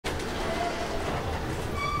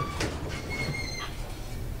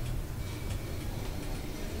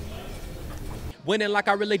Winning like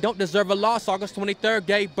I really don't deserve a loss. August 23rd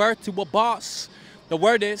gave birth to a boss. The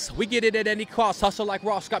word is, we get it at any cost. Hustle like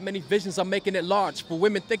Ross, got many visions of making it large. For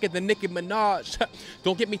women thinking the Nicki Minaj.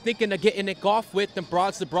 Don't get me thinking of getting it golf with them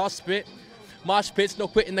broads, the broad spit. Mosh pits, no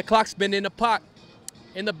quitting, the clock spinning the pot.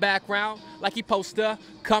 In the background, like he poster.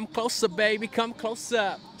 Come closer, baby, come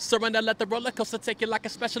closer. Surrender, let the roller coaster take you like a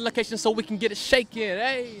special location so we can get it shaking.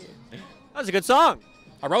 Hey. That was a good song.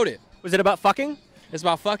 I wrote it. Was it about fucking? It's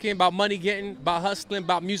about fucking, about money getting, about hustling,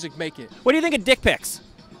 about music making. What do you think of dick pics?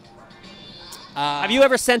 Have you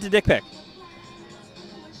ever sent a dick pic?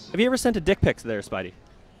 Have you ever sent a dick pic there, Spidey?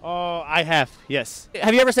 Oh, I have, yes.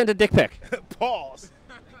 Have you ever sent a dick pic? Pause.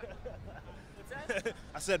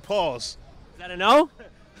 I said pause. Is that a no?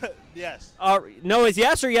 Yes. No is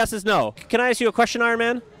yes or yes is no? Can I ask you a question, Iron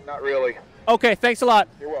Man? Not really. Okay, thanks a lot.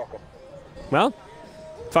 You're welcome. Well,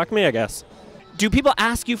 fuck me, I guess. Do people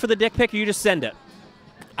ask you for the dick pic or you just send it?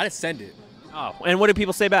 I just send it. Oh, and what do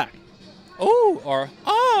people say back? Oh, or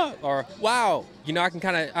or wow. You know,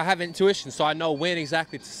 I have intuition, so I know when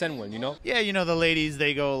exactly to send one, you know? Yeah, you know, the ladies,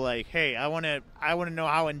 they go like, hey, I want to know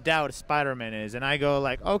how endowed Spider-Man is. And I go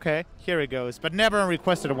like, okay, here it goes. But never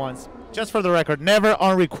unrequested once. Just for the record, never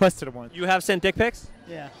unrequested once. You have sent dick pics?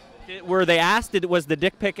 Yeah. Were they asked? Was the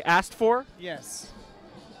dick pic asked for? Yes.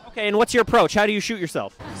 Okay, and what's your approach? How do you shoot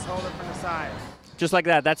yourself? Just hold it from the side. Just like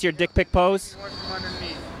that. That's your dick pic pose? Work from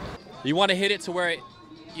underneath. You want to hit it to where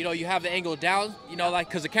you know, you have the angle down, you know, like,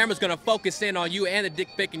 because the camera's going to focus in on you and the dick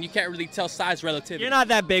pic, and you can't really tell size relativity. You're not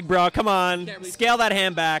that big, bro. Come on. Really Scale that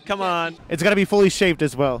hand back. Come on. It's got to be fully shaped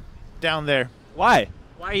as well, down there. Why?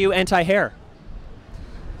 Why are you anti-hair?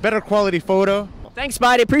 Better quality photo. Thanks,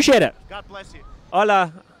 Spidey. Appreciate it. God bless you.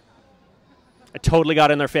 Hola. I totally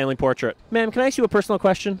got in their family portrait. Ma'am, can I ask you a personal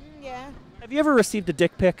question? Yeah. Have you ever received a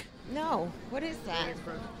dick pic? No. What is that?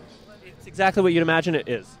 It's exactly what you'd imagine it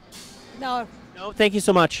is. No. No, thank you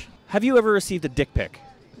so much. Have you ever received a dick pic?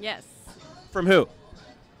 Yes. From who?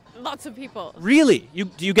 Lots of people. Really?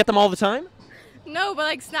 Do you get them all the time? No, but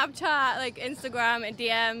like Snapchat, like Instagram and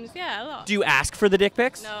DMs, yeah, a lot. Do you ask for the dick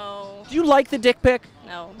pics? No. Do you like the dick pic?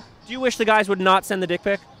 No. Do you wish the guys would not send the dick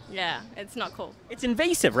pic? Yeah, it's not cool. It's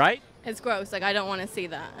invasive, right? It's gross. Like, I don't want to see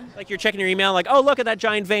that. Like you're checking your email like, oh, look at that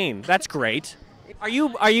giant vein. That's great. Are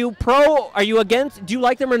you pro? Are you against? Do you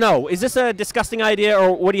like them or no? Is this a disgusting idea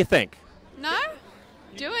or what do you think? No.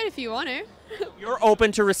 Do it if you want to. You're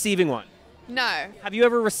open to receiving one? No. Have you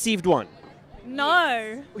ever received one?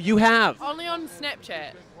 No. You have? Only on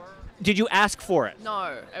Snapchat. Did you ask for it?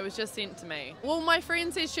 No, it was just sent to me. Well, my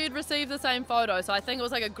friend said she'd received the same photo, so I think it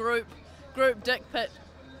was like a group dick pic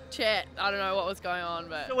chat. I don't know what was going on,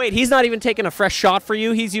 but... So wait, he's not even taking a fresh shot for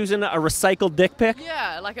you? He's using a recycled dick pic?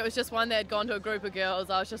 Yeah, like it was just one that had gone to a group of girls.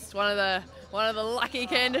 I was just one of the lucky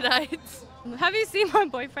candidates. Have you seen my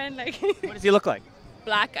boyfriend? Like, What does he look like?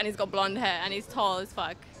 black, and he's got blonde hair, and he's tall as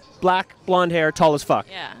fuck. Black, blonde hair, tall as fuck.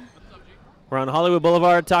 Yeah. We're on Hollywood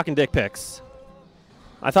Boulevard talking dick pics.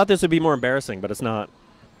 I thought this would be more embarrassing, but it's not.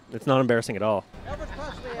 It's not embarrassing at all.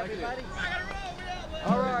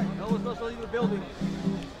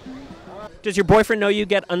 Does your boyfriend know you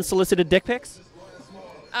get unsolicited dick pics?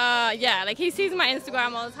 Yeah, like he sees my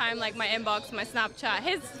Instagram all the time, like my inbox, my Snapchat.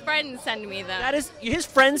 His friends send me them. That is, his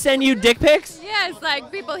friends send you dick pics? Yeah, it's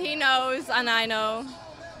like people he knows and I know.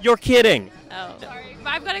 You're kidding. Oh, sorry. But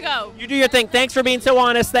I've got to go. You do your thing. Thanks for being so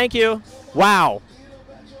honest. Thank you. Wow.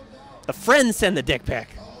 The friends send the dick pic.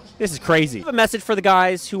 This is crazy. I have a message for the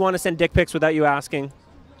guys who want to send dick pics without you asking.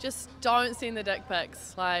 Just don't send the dick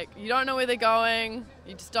pics. Like, you don't know where they're going.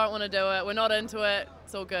 You just don't want to do it. We're not into it.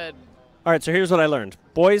 It's all good. All right, so here's what I learned.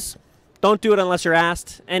 Boys, don't do it unless you're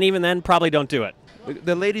asked, and even then, probably don't do it.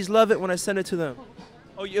 The ladies love it when I send it to them.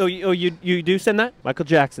 Oh, you do send that? Michael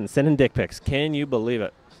Jackson sending dick pics. Can you believe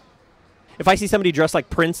it? If I see somebody dressed like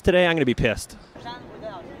Prince today, I'm going to be pissed.